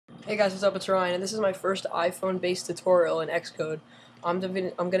Hey guys, what's up? It's Ryan, and this is my first iPhone-based tutorial in Xcode. I'm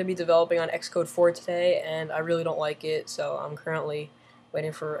going to be developing on Xcode 4 today, and I really don't like it, so I'm currently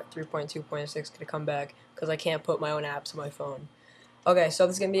waiting for 3.2.6 to come back because I can't put my own apps on my phone. Okay, so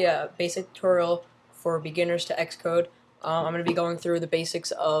this is going to be a basic tutorial for beginners to Xcode. I'm going to be going through the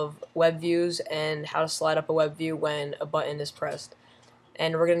basics of web views and how to slide up a web view when a button is pressed.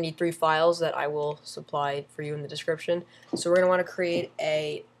 And we're going to need 3 files that I will supply for you in the description. So we're going to want to create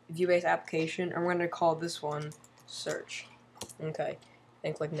a view-based application, and we're going to call this one search. Okay,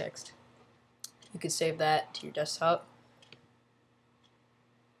 and click next. You can save that to your desktop.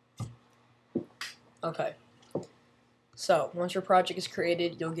 Okay, so once your project is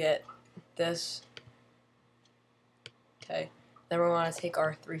created, you'll get this. Okay, then we want to take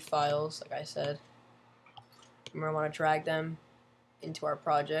our 3 files, like I said, and we're going to want to drag them into our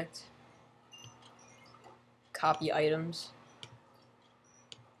project, copy items.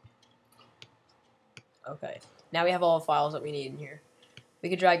 Okay, now we have all the files that we need in here. We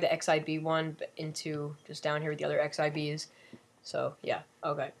could drag the XIB one into just down here with the other XIBs. So yeah,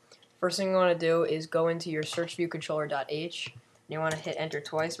 okay. First thing you want to do is go into your search view controller.h, and you want to hit enter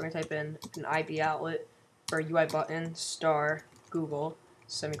twice. We're going to type in an IB outlet for a UI button star Google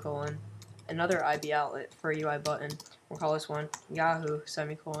semicolon, another IB outlet for a UI button. We'll call this one Yahoo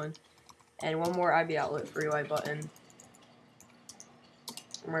semicolon, and one more IB outlet for UI button.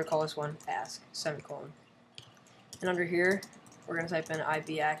 I'm going to call this one ask semicolon. And under here, we're going to type in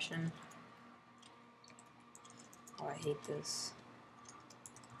IB action. Oh, I hate this.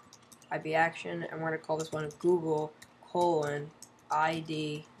 IB action, and we're going to call this one Google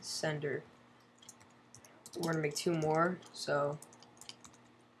ID sender. We're going to make 2 more, so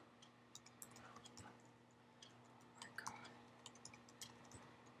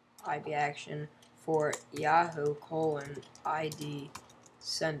IB action for Yahoo ID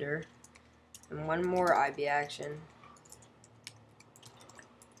sender, and 1 more IB action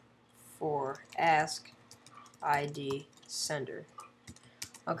for ask ID sender.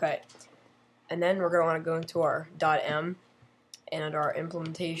 Okay, and then we're going to want to go into our .m, and under our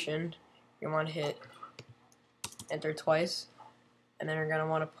implementation, you want to hit enter twice, and then you're going to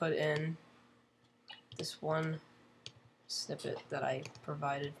want to put in this one snippet that I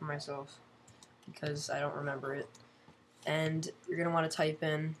provided for myself because I don't remember it. And you're going to want to type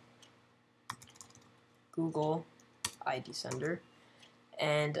in Google ID sender.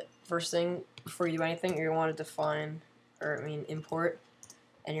 And first thing, before you do anything, you're going to want to define, import,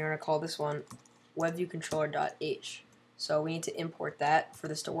 and you're going to call this one WebView controller.h. So we need to import that for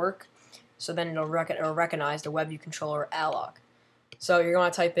this to work. So then it'll recognize the WebView controller alloc. So you're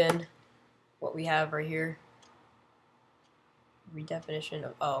going to type in what we have right here. Redefinition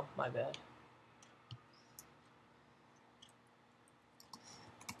of, oh, my bad.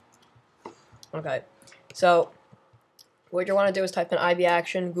 Okay, so what you want to do is type in IB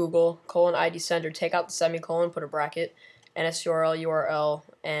action Google ID sender, take out the semicolon, put a bracket, NSURL, URL,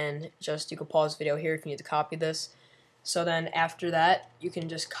 and just you can pause the video here if you need to copy this. So then after that, you can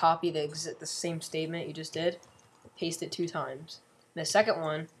just copy the same statement you just did, paste it 2 times. And the second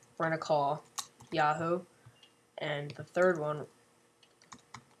one we're going to call Yahoo, and the third one,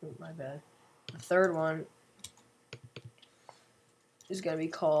 oh, my bad. The third one is going to be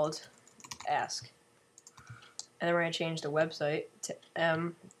called ask. And then we're going to change the website to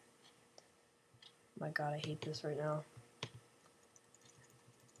m. My god, I hate this right now.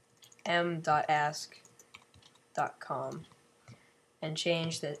 m.ask.com. And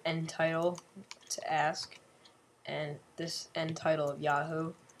change the end title to ask. And this end title of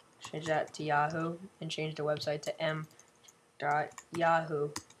Yahoo, change that to Yahoo. And change the website to m.yahoo.com.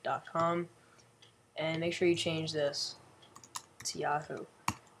 And make sure you change this to Yahoo.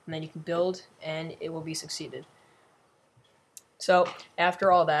 And then you can build, and it will be succeeded. So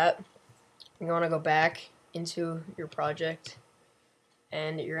after all that, you're going to go back into your project,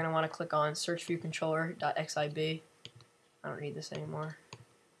 and you're going to want to click on search view controller.xib. I don't need this anymore.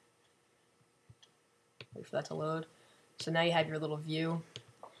 Wait for that to load. So now you have your little view,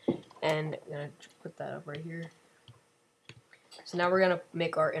 and I'm going to put that up right here. So now we're going to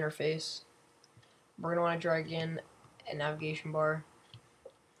make our interface. We're going to want to drag in a navigation bar.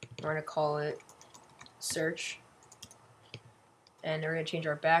 We're going to call it search, and we're going to change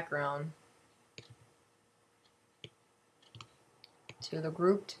our background to the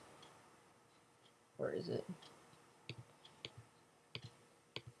grouped, where is it?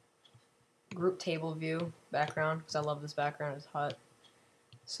 Group table view background, because I love this background, it's hot.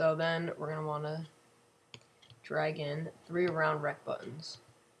 So then we're going to want to drag in 3 round rec buttons.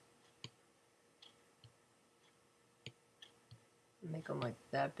 Make them like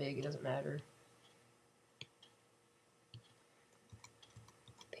that big, it doesn't matter.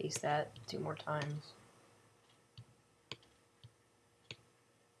 Paste that 2 more times.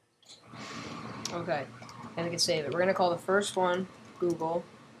 Okay, and we can save it. We're gonna call the first one Google,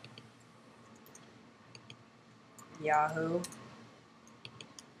 Yahoo,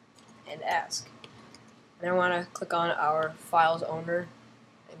 and Ask. And I want to click on our files owner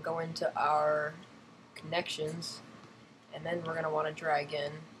and go into our connections, and then we're gonna want to drag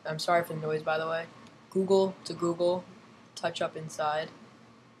in. I'm sorry for the noise, by the way. Google to Google, touch up inside.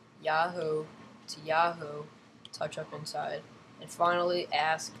 Yahoo to Yahoo, touch up inside. And finally,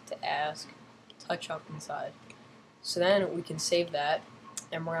 Ask to Ask, touch up inside. So then we can save that,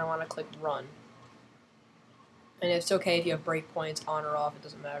 and we're going to want to click Run. And it's okay if you have breakpoints on or off, it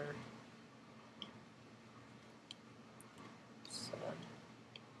doesn't matter. So,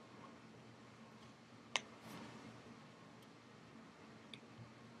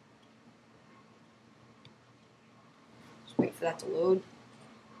 just wait for that to load.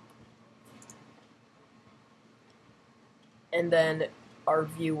 And then our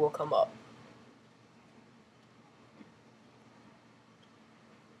view will come up.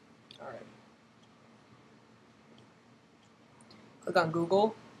 Alright. Click on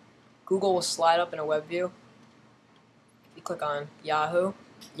Google. Google will slide up in a web view. If you click on Yahoo,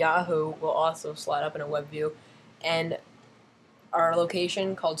 Yahoo will also slide up in a web view. And our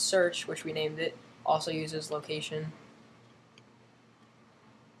location called search, which we named it, also uses location.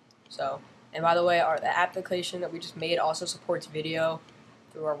 So, and by the way, the application that we just made also supports video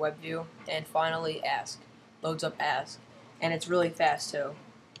through our WebView. And finally, Ask. Loads up Ask. And it's really fast too.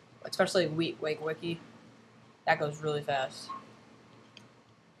 Especially Wake Wiki. That goes really fast.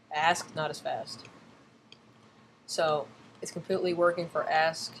 Ask, not as fast. So, it's completely working for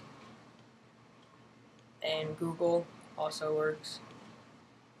Ask. And Google also works.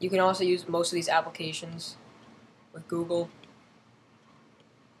 You can also use most of these applications with Google.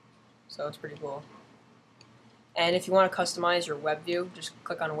 So it's pretty cool. And if you want to customize your web view, just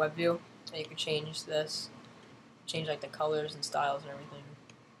click on web view and you can change this. Change like the colors and styles and everything.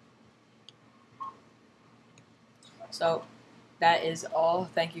 So that is all.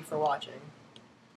 Thank you for watching.